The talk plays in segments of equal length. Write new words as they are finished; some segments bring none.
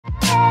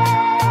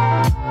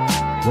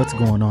What's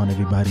going on,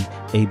 everybody?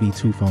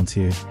 AB2 Phones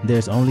here.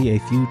 There's only a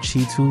few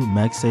Qi2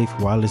 MagSafe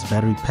wireless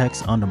battery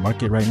packs on the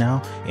market right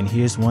now, and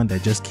here's one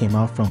that just came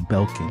out from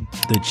Belkin,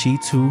 the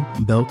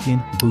Qi2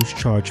 Belkin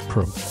BoostCharge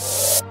Pro.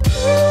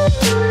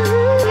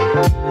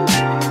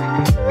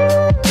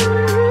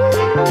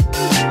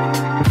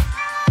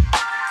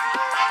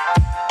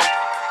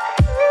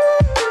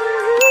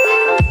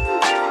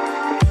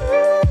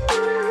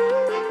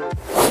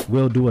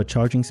 We'll do a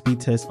charging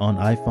speed test on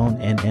iPhone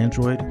and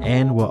Android,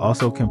 and we'll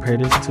also compare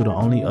this to the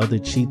only other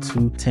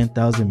Qi2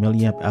 10,000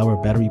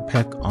 mAh battery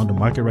pack on the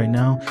market right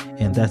now,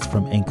 and that's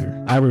from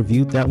Anker. I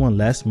reviewed that one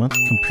last month,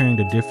 comparing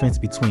the difference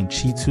between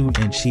Qi2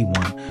 and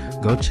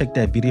Qi1. Go check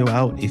that video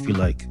out if you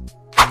like.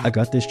 I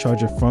got this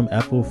charger from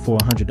Apple for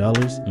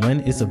 $100.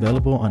 When it's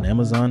available on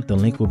Amazon, the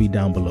link will be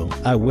down below.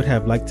 I would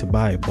have liked to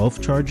buy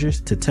both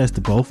chargers to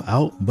test both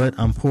out, but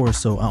I'm poor,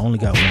 so I only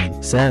got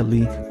one.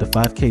 Sadly, the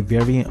 5K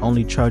variant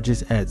only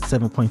charges at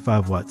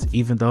 7.5 watts,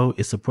 even though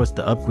it supports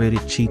the upgraded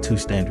Qi2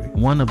 standard.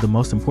 One of the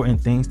most important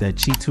things that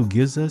Qi2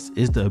 gives us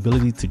is the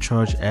ability to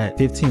charge at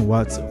 15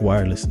 watts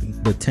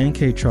wirelessly. The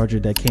 10K charger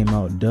that came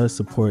out does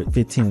support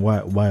 15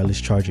 watt wireless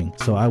charging,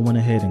 so I went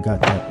ahead and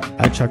got that.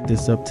 I chalked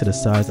this up to the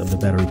size of the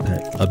battery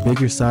pack. A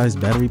bigger size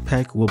battery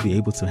pack will be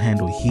able to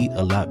handle heat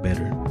a lot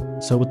better.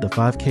 So with the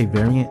 5K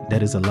variant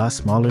that is a lot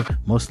smaller,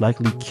 most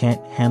likely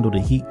can't handle the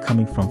heat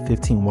coming from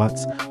 15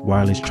 watts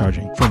wireless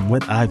charging. From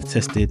what I've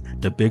tested,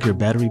 the bigger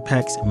battery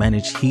packs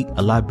manage heat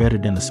a lot better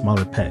than the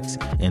smaller packs,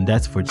 and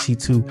that's for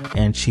Qi2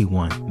 and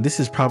Qi1. This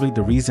is probably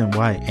the reason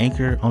why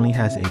Anker only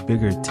has a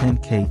bigger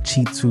 10K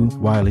Qi2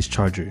 wireless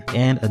charger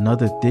and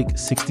another thick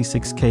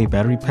 66K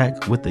battery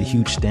pack with a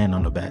huge stand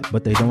on the back,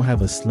 but they don't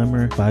have a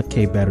slimmer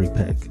 5K battery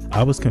pack.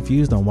 I was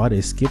confused on why they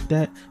skipped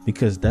that,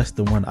 because that's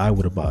the one I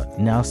would have bought.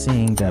 Now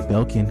seeing that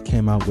Belkin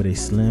came out with a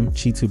slim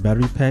Qi2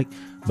 battery pack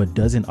but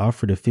doesn't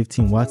offer the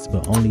 15 watts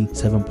but only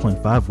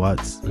 7.5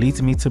 watts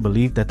leads me to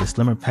believe that the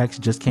slimmer packs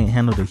just can't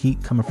handle the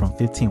heat coming from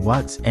 15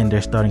 watts, and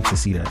they're starting to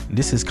see that.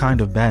 This is kind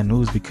of bad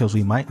news because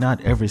we might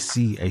not ever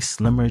see a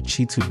slimmer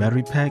Qi2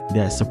 battery pack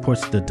that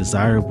supports the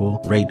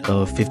desirable rate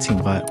of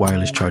 15 watt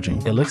wireless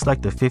charging. It looks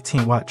like the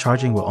 15 watt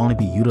charging will only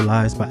be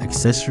utilized by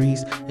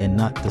accessories and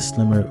not the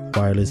slimmer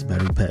wireless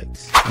battery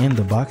packs. In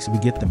the box we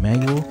get the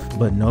manual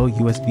but no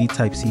USB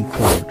Type-C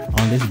cord.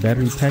 On this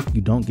battery pack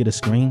you don't get a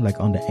screen like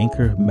on the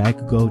Anker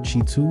MagGo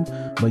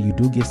Qi2, but you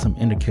do get some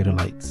indicator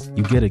lights.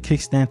 You get a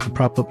kickstand to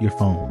prop up your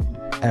phone.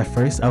 At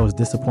first I was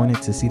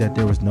disappointed to see that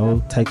there was no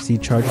Type-C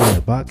charger in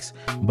the box,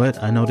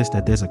 but I noticed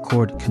that there's a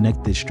cord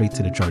connected straight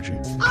to the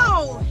charger.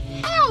 Oh,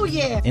 hell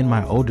yeah! In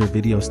my older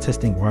videos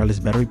testing wireless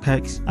battery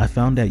packs, I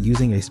found that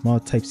using a small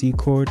Type-C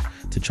cord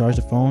to charge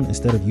the phone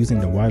instead of using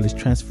the wireless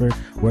transfer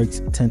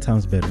works 10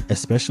 times better,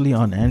 especially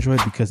on Android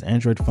because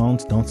Android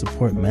phones don't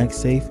support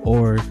MagSafe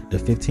or the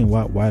 15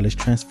 watt wireless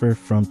transfer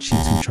from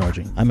Qi2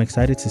 charging. I'm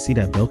excited to see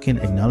that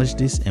Belkin acknowledged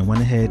this and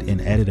went ahead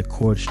and added a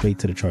cord straight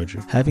to the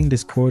charger. Having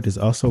this cord is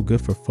also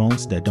good for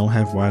phones that don't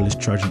have wireless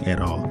charging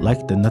at all,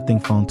 like the Nothing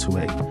Phone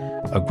 2A.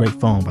 A great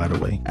phone, by the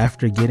way.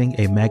 After getting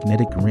a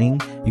magnetic ring,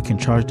 you can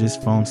charge this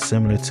phone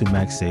similar to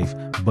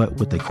MagSafe, but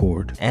with a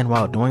cord. And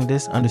while doing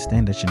this,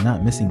 understand that you're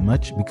not missing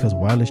much because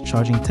wireless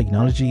charging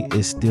technology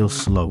is still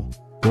slow.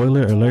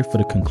 Spoiler alert for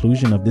the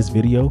conclusion of this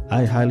video,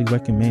 I highly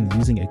recommend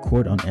using a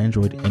cord on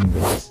Android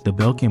anyways. The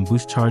Belkin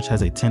BoostCharge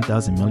has a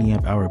 10,000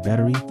 mAh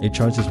battery. It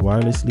charges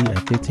wirelessly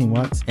at 15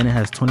 watts and it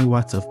has 20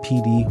 watts of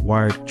PD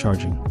wired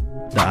charging.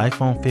 The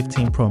iPhone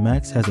 15 Pro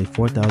Max has a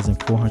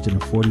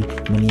 4,440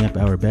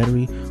 mAh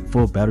battery.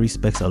 Full battery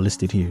specs are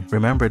listed here.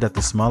 Remember that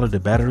the smaller the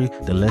battery,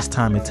 the less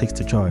time it takes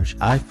to charge.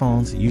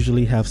 iPhones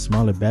usually have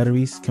smaller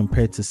batteries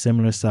compared to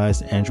similar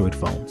sized Android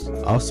phones.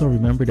 Also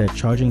remember that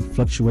charging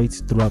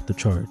fluctuates throughout the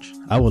charge.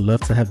 I would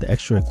love to have the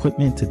extra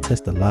equipment to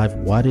test the live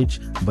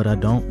wattage, but I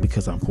don't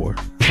because I'm poor.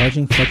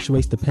 Charging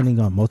fluctuates depending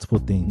on multiple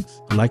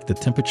things, like the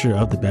temperature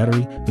of the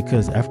battery,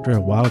 because after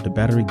a while the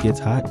battery gets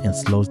hot and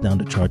slows down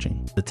the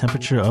charging. The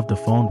temperature of the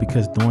phone,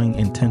 because doing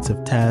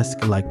intensive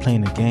tasks like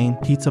playing a game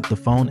heats up the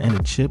phone and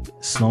the chip,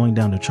 slowing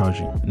down the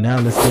charging. Now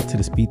let's get to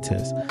the speed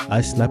test.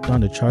 I slapped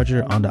on the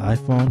charger on the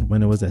iPhone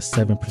when it was at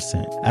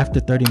 7%. After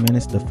 30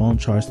 minutes the phone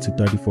charged to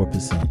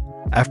 34%.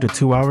 After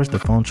 2 hours the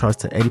phone charged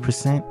to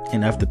 80%,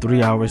 and after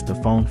 3 hours the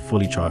phone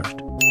fully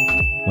charged.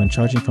 When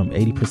charging from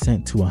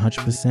 80% to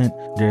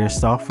 100%, there is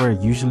software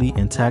usually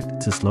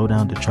intact to slow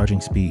down the charging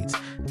speeds.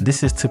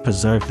 This is to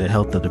preserve the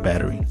health of the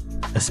battery,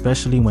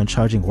 especially when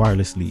charging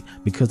wirelessly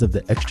because of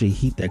the extra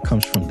heat that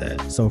comes from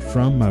that. So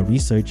from my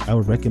research, I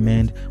would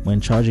recommend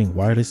when charging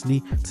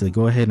wirelessly to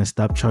go ahead and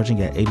stop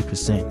charging at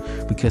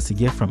 80% because to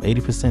get from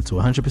 80% to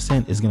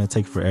 100% is going to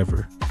take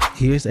forever.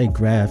 Here's a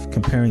graph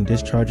comparing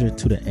this charger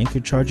to the Anker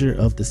charger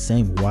of the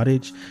same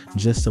wattage,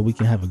 just so we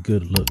can have a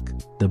good look.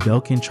 The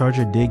Belkin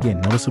charger did get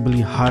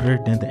noticeably hotter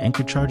than the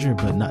Anker charger,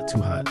 but not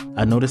too hot.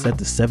 I noticed at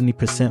the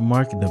 70%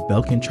 mark, the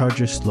Belkin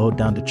charger slowed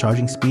down the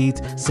charging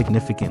speeds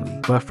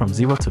significantly. But from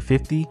 0 to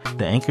 50,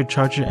 the Anker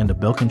charger and the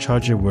Belkin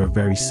charger were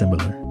very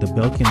similar. The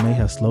Belkin may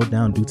have slowed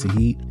down due to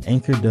heat.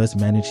 Anker does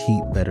manage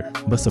heat better.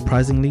 But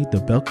surprisingly, the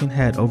Belkin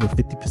had over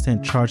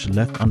 50% charge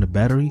left on the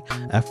battery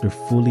after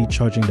fully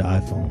charging the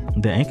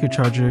iPhone. The Anker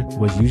charger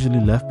was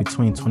usually left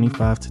between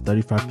 25 to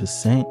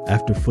 35%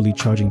 after fully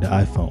charging the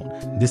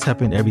iPhone. This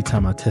happened every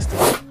time I tested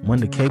it. When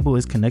the cable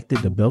is connected,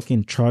 the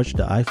Belkin charged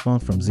the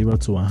iPhone from 0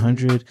 to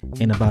 100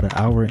 in about an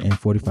hour and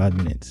 45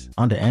 minutes.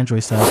 On the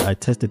Android side, I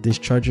tested this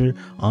charger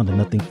on the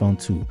Nothing Phone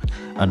 2.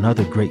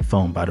 Another great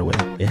phone, by the way.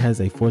 It has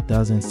a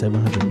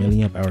 4,700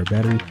 milliamp hour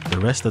battery. The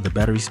rest of the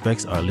battery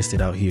specs are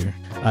listed out here.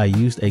 I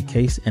used a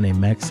case and a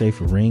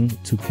MagSafe ring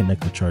to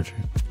connect the charger.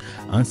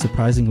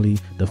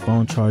 Unsurprisingly, the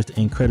phone charged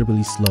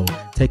incredibly slow,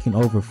 taking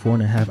over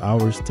 4.5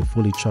 hours to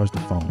fully charge the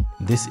phone.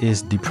 This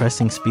is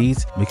depressing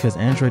speeds because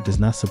Android does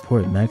not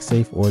support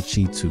MagSafe or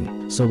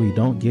Qi2, so we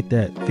don't get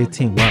that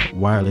 15-watt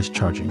wireless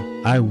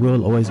charging. I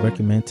will always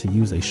recommend to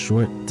use a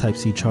short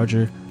Type-C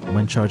charger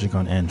when charging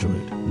on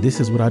Android. This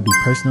is what I do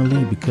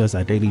personally because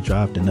I daily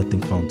drive the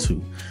Nothing Phone 2.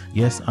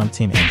 Yes, I'm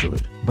team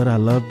Android, but I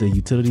love the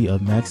utility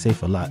of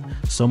MagSafe a lot,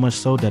 so much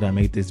so that I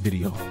made this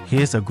video.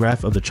 Here's a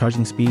graph of the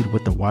charging speed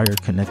with the wire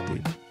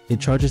connected. It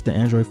charges the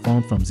Android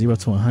phone from 0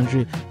 to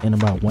 100 in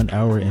about 1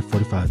 hour and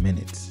 45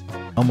 minutes,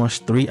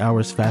 almost 3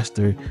 hours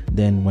faster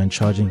than when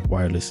charging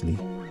wirelessly.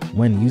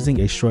 When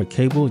using a short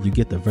cable, you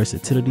get the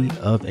versatility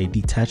of a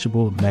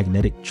detachable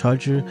magnetic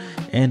charger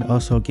and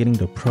also getting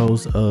the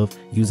pros of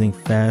using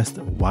fast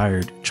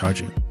wired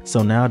charging.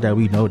 So now that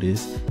we know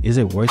this, is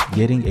it worth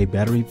getting a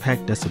battery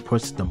pack that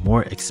supports the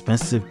more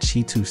expensive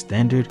Qi2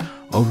 standard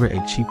over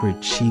a cheaper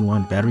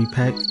Qi1 battery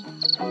pack?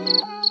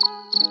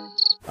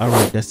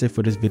 Alright, that's it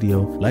for this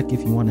video. Like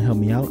if you want to help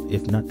me out.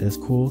 If not, that's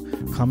cool.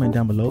 Comment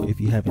down below if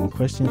you have any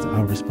questions.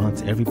 I'll respond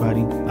to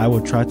everybody. I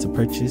will try to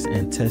purchase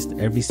and test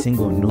every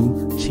single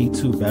new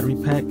Qi2 battery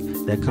pack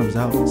that comes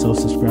out. So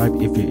subscribe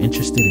if you're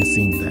interested in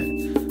seeing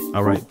that.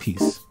 Alright,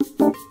 peace.